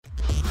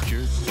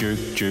jerk,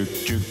 jerk,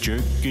 jerk,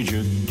 jerk,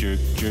 jerk,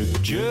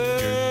 jerk, jerk,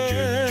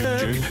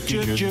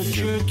 jerk,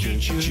 jerk,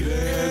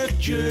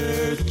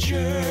 jerk,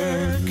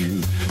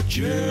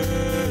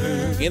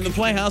 jerk. In the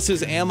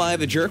Playhouse's Am I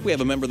the Jerk? We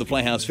have a member of the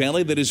Playhouse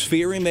family that is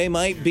fearing they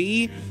might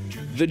be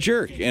the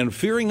jerk. And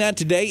fearing that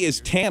today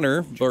is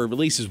Tanner, or at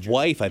least his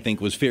wife, I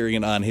think, was fearing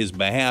it on his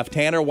behalf.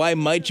 Tanner, why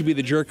might you be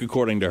the jerk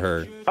according to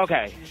her?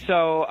 Okay,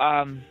 so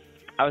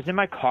I was in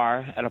my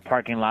car at a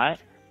parking lot,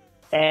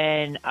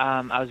 and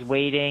I was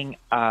waiting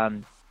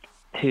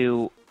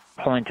to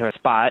pull into a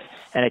spot,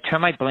 and I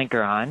turned my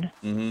blinker on,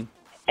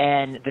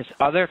 and this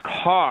other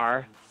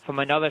car from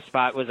another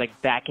spot was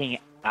like backing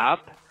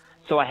up,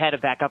 so I had to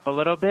back up a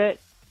little bit,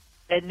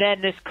 and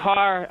then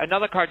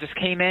another car just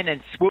came in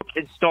and swooped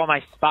and stole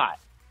my spot.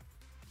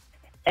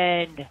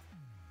 And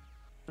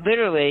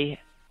literally,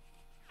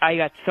 I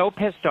got so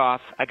pissed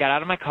off, I got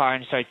out of my car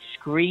and started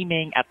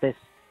screaming at the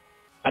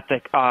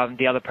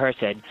other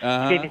person,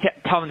 telling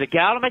them to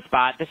get out of my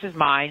spot. This is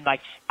mine.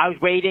 Like, I was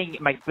waiting.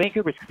 My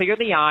blinker was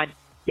clearly on,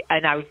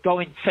 and I was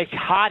going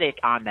psychotic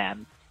on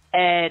them.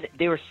 And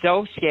they were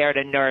so scared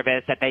and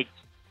nervous that they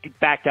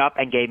backed up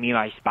and gave me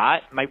my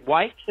spot. My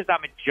wife says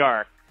I'm a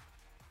jerk,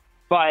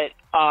 but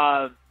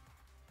I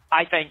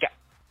think,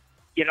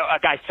 a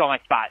guy stole my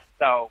spot.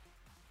 So,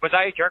 was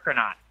I a jerk or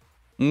not?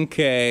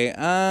 Okay,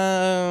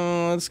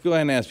 let's go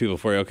ahead and ask people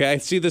for you, okay? I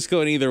see this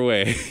going either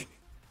way.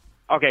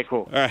 Okay,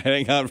 cool. All right,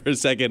 hang on for a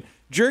second.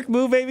 Jerk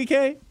move,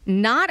 ABK?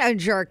 Not a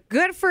jerk.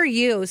 Good for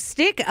you.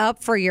 Stick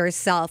up for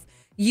yourself.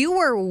 You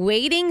were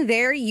waiting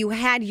there. You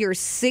had your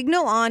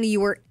signal on.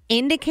 You were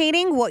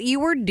indicating what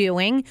you were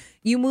doing.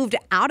 You moved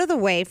out of the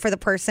way for the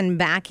person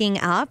backing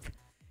up.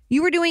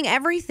 You were doing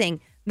everything.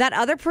 That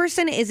other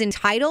person is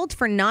entitled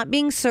for not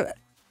being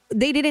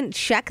they didn't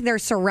check their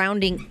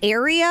surrounding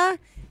area.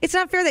 It's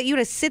not fair that you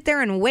had to sit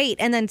there and wait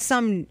and then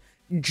some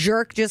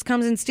jerk just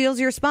comes and steals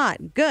your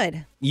spot.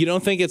 Good. You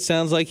don't think it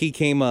sounds like he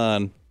came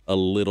on a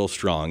little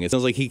strong? It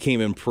sounds like he came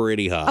in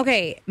pretty hot.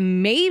 Okay,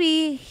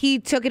 maybe he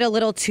took it a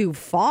little too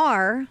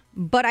far,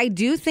 but I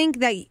do think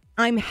that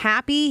I'm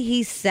happy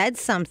he said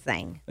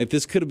something. Like,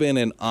 this could have been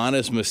an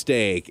honest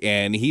mistake,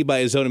 and he,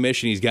 by his own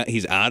admission,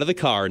 he's out of the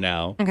car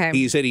now. Okay.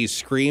 He said he's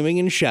screaming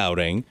and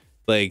shouting.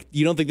 Like,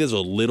 you don't think that's a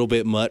little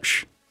bit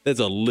much? That's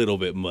a little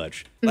bit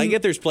much. I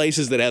get there's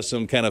places that have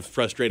some kind of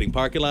frustrating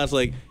parking lots.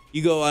 Like,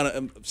 you go on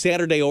a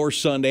Saturday or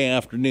Sunday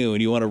afternoon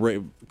and you want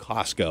to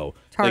Costco.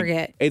 Target.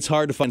 Like, it's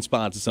hard to find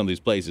spots at some of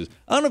these places.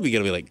 I don't know if you're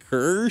going to be like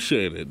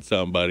cursing at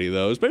somebody,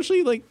 though.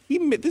 Especially like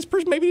this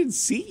person maybe didn't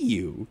see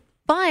you.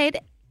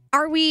 But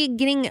are we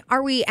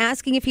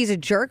asking if he's a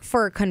jerk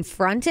for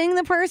confronting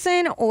the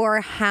person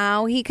or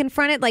how he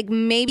confronted? Like,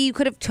 maybe you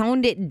could have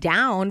toned it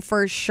down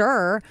for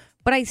sure.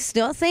 But I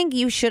still think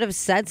you should have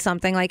said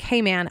something like,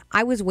 hey, man,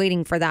 I was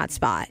waiting for that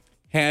spot.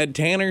 Had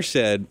Tanner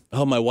said,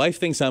 oh, my wife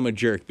thinks I'm a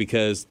jerk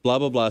because blah,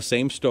 blah, blah,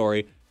 same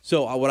story.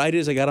 So what I did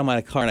is I got on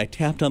my car and I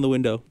tapped on the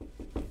window.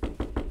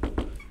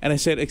 And I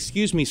said,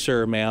 excuse me,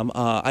 sir, ma'am,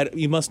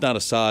 you must not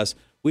have saw us.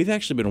 We've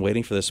actually been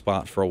waiting for this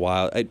spot for a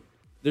while.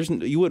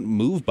 You wouldn't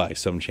move by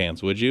some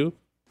chance, would you?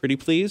 Pretty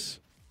please?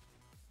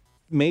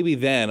 Maybe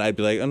then I'd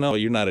be like, oh, no,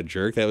 you're not a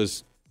jerk.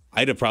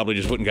 I'd have probably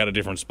just went and got a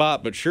different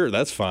spot, but sure,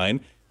 that's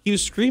fine. He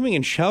was screaming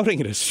and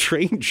shouting at a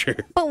stranger.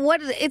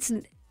 But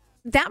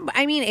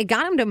it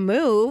got him to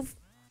move.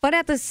 But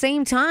at the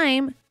same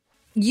time,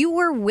 you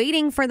were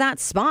waiting for that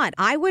spot.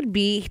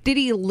 Did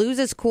he lose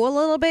his cool a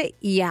little bit?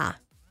 Yeah.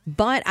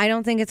 But I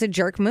don't think it's a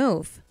jerk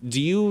move.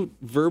 Do you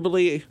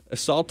verbally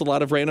assault a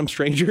lot of random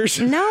strangers?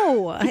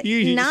 No,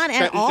 you not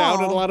at all.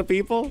 Shout at a lot of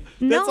people?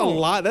 No. That's a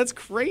lot. That's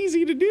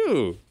crazy to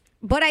do.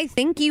 But I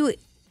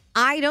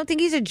don't think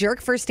he's a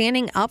jerk for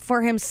standing up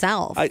for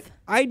himself.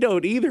 I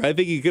don't either. I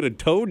think he could have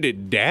toned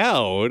it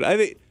down.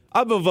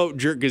 I'm a vote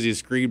jerk because he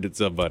screamed at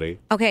somebody.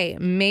 Okay,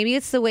 maybe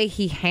it's the way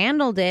he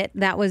handled it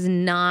that was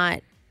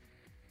not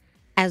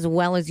as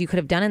well as you could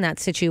have done in that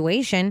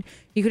situation.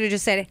 You could have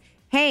just said,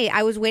 hey,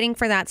 I was waiting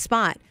for that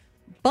spot.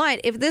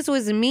 But if this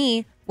was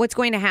me, what's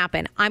going to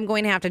happen? I'm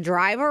going to have to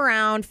drive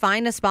around,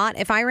 find a spot.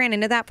 If I ran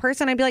into that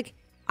person, I'd be like,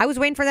 I was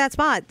waiting for that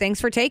spot. Thanks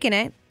for taking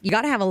it. You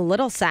got to have a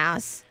little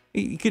sass.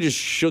 You could just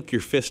shook your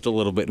fist a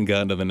little bit and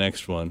gone to the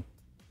next one.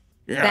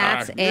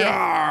 That's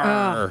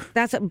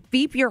it.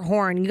 Beep your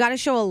horn. You got to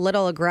show a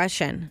little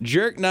aggression.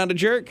 Jerk, not a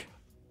jerk?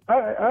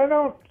 I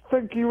don't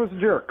think he was a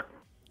jerk.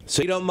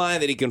 So you don't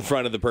mind that he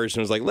confronted the person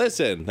who was like,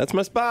 listen, that's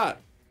my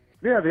spot.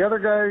 Yeah, the other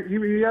guy,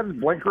 he had his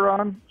blinker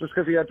on just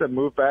because he had to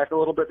move back a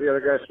little bit. The other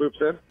guy swoops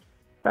in.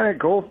 That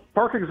ain't cool.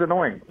 Parking's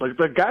annoying. Like,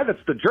 the guy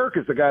that's the jerk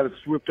is the guy that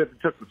swooped in and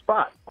took the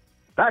spot.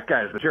 That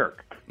guy's the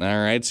jerk. All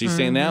right, so you're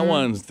saying that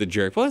one's the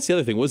jerk. Well, that's the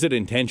other thing. Was it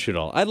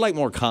intentional? I'd like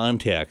more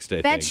context,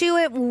 I Bet think. you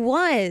it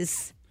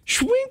was.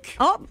 Schwink.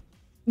 Oh,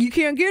 you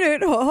can't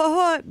get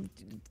it.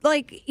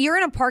 Like, you're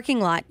in a parking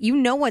lot. You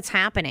know what's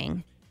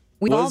happening.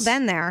 We've all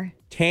been there.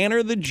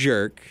 Tanner the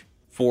jerk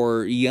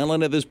for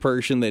yelling at this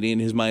person that in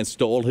his mind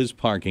stole his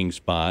parking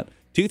spot.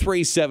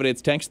 237,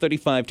 it's text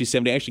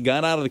 35270. Actually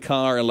got out of the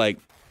car and,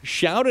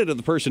 shouted at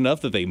the person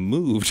enough that they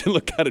moved and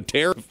looked kind of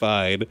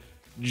terrified.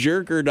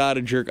 jerk or not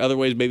a jerk. Other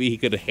ways, maybe he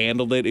could have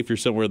handled it if you're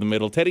somewhere in the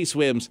middle. Teddy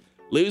Swims,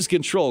 Lose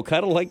Control,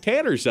 kind of like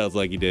Tanner sounds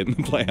like he did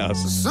in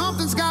Playhouse.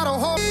 Something's got a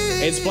hold.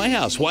 It's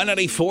Playhouse,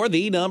 Y94,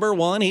 the number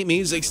one heat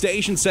music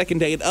station. Second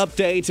date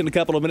updates in a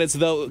couple of minutes,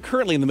 though.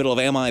 Currently in the middle of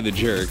Am I the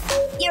Jerk?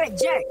 You're a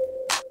jerk.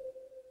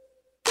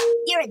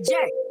 You're a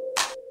jerk.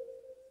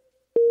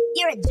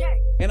 You're a jerk.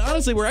 And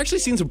honestly, we're actually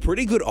seeing some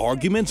pretty good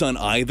arguments on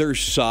either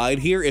side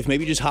here. If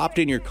maybe you just hopped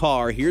in your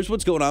car, here's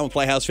what's going on with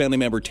Playhouse family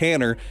member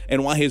Tanner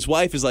and why his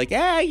wife is like,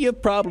 you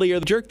probably are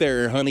the jerk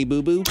there, honey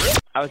boo-boo.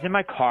 I was in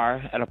my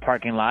car at a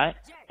parking lot,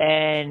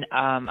 and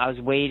I was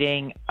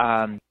waiting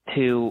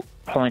to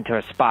pull into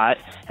a spot,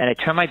 and I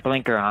turned my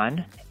blinker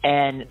on,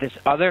 and this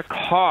other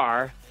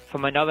car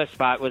from another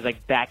spot was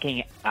like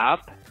backing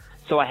up,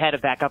 so I had to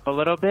back up a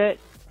little bit.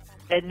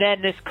 And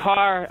then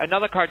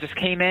another car just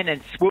came in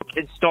and swooped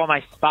and stole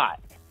my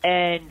spot.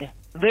 And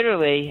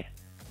literally,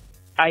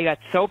 I got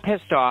so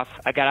pissed off,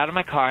 I got out of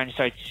my car and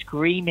started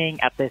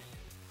screaming at the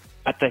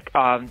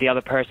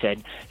other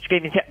person,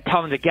 screaming,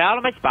 telling them to get out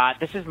of my spot.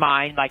 This is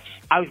mine. Like,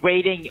 I was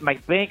waiting. My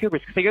blinker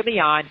was clearly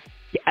on,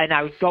 and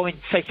I was going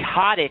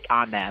psychotic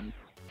on them.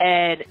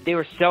 And they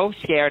were so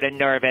scared and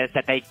nervous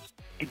that they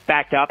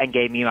backed up and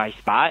gave me my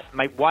spot.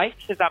 My wife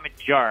says I'm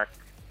a jerk,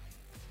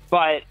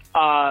 but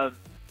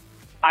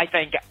I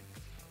think,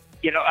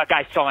 a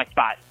guy stole my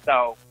spot.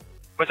 So,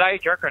 was I a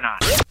jerk or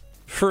not?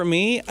 For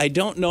me, I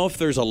don't know if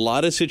there's a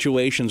lot of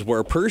situations where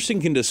a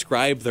person can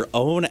describe their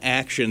own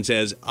actions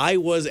as, I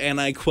was, and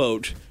I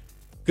quote,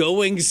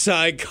 going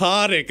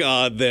psychotic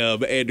on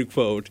them, end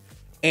quote,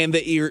 and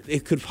that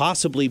it could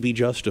possibly be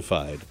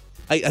justified.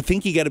 I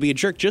think you got to be a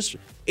jerk just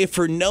if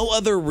for no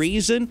other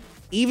reason,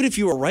 even if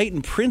you were right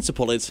in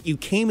principle, it's you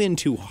came in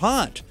too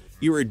hot.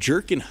 You were a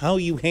jerk in how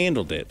you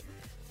handled it.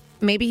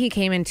 Maybe he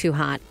came in too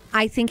hot.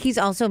 I think he's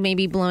also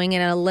maybe blowing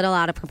it a little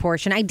out of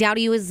proportion. I doubt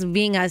he was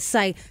being a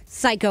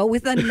psycho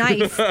with a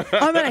knife.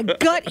 I'm going to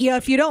gut you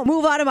if you don't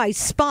move out of my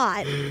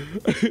spot.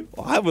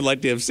 Well, I would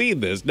like to have seen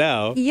this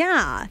now.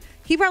 Yeah.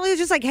 He probably was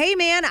just like, hey,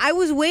 man, I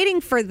was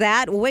waiting for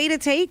that. Way to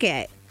take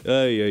it.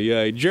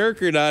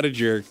 Jerk or not a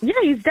jerk? Yeah,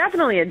 he's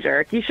definitely a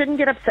jerk. You shouldn't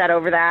get upset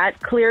over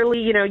that. Clearly,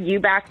 you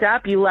backed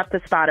up. You left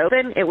the spot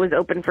open. It was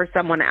open for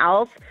someone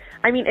else.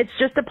 I mean, it's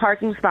just a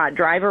parking spot.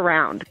 Drive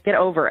around. Get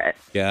over it.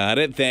 Got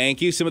it.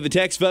 Thank you. Some of the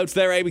text votes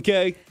there,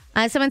 ABK.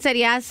 Someone said,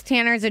 yes,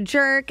 Tanner's a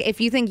jerk.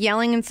 If you think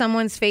yelling in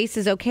someone's face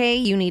is okay,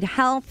 you need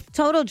help.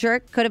 Total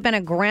jerk. Could have been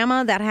a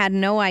grandma that had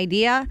no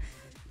idea.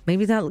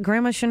 Maybe that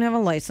grandma shouldn't have a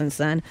license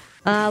then.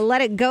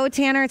 Let it go,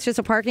 Tanner. It's just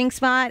a parking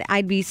spot.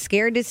 I'd be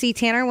scared to see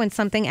Tanner when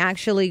something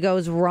actually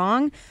goes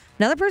wrong.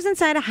 Another person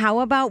said,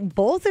 how about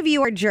both of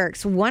you are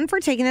jerks? One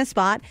for taking the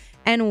spot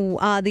and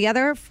the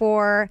other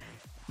for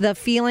the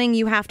feeling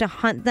you have to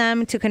hunt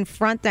them to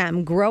confront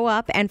them. Grow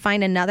up and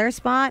find another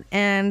spot.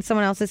 And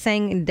someone else is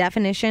saying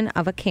definition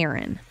of a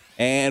Karen.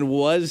 And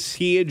was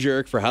he a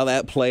jerk for how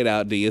that played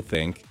out, do you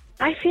think?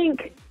 I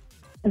think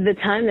the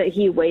time that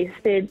he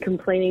wasted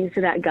complaining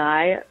to that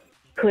guy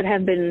could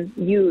have been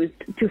used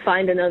to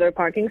find another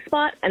parking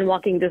spot and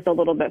walking just a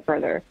little bit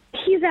further.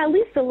 He's at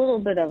least a little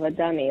bit of a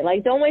dummy.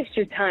 Like, don't waste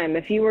your time.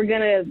 If you were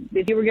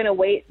gonna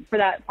wait for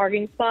that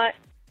parking spot,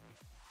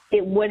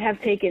 it would have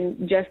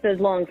taken just as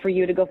long for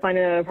you to go find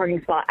another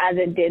parking spot as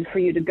it did for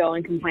you to go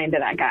and complain to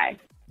that guy.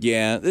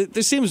 Yeah,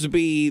 there seems to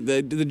be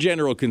the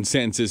general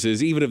consensus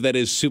is, even if that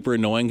is super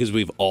annoying because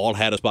we've all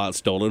had a spot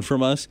stolen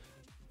from us,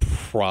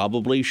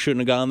 probably shouldn't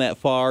have gone that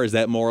far. Is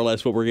that more or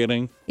less what we're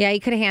getting? Yeah, he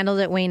could have handled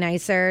it way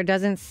nicer.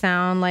 Doesn't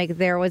sound like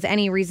there was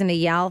any reason to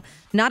yell.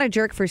 Not a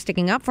jerk for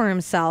sticking up for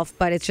himself,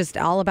 but it's just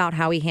all about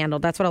how he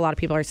handled. That's what a lot of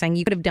people are saying.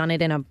 You could have done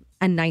it in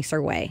a nicer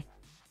way.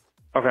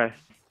 Okay.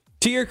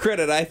 To your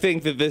credit, I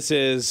think that this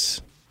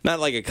is not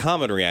like a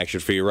common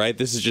reaction for you, right?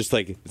 This is just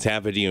like it's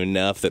happened to you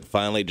enough that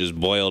finally just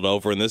boiled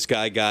over, and this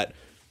guy got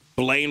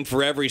blamed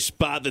for every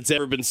spot that's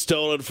ever been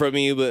stolen from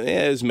you, but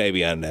it was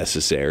maybe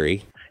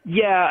unnecessary.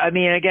 Yeah, I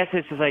mean, I guess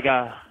this is like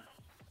a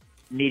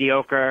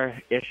mediocre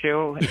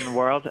issue in the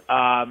world,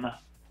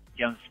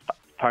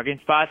 parking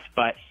spots,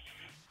 but,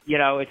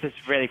 it's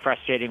just really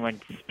frustrating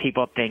when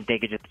people think they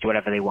could just do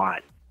whatever they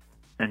want.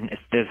 And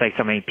there's like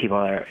so many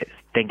people that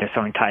think they're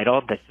so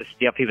entitled to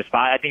steal people's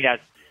spot. I think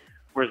that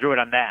was rude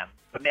on them.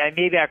 But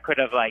maybe I could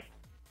have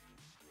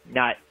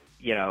not,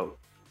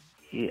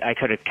 I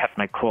could have kept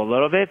my cool a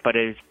little bit, but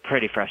it was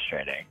pretty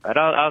frustrating. But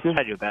I'll try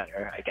to do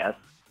better, I guess.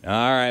 All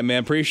right,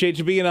 man. Appreciate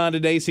you being on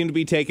today. Seem to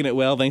be taking it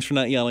well. Thanks for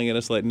not yelling at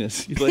us, letting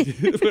us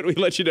when we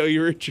let you know you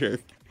were a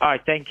jerk. All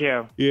right, thank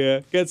you. Yeah,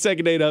 got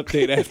second date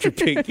update after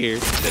Pink here.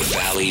 The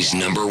Valley's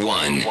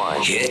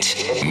 #1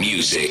 hit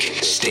music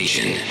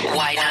station.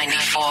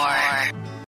 Y94.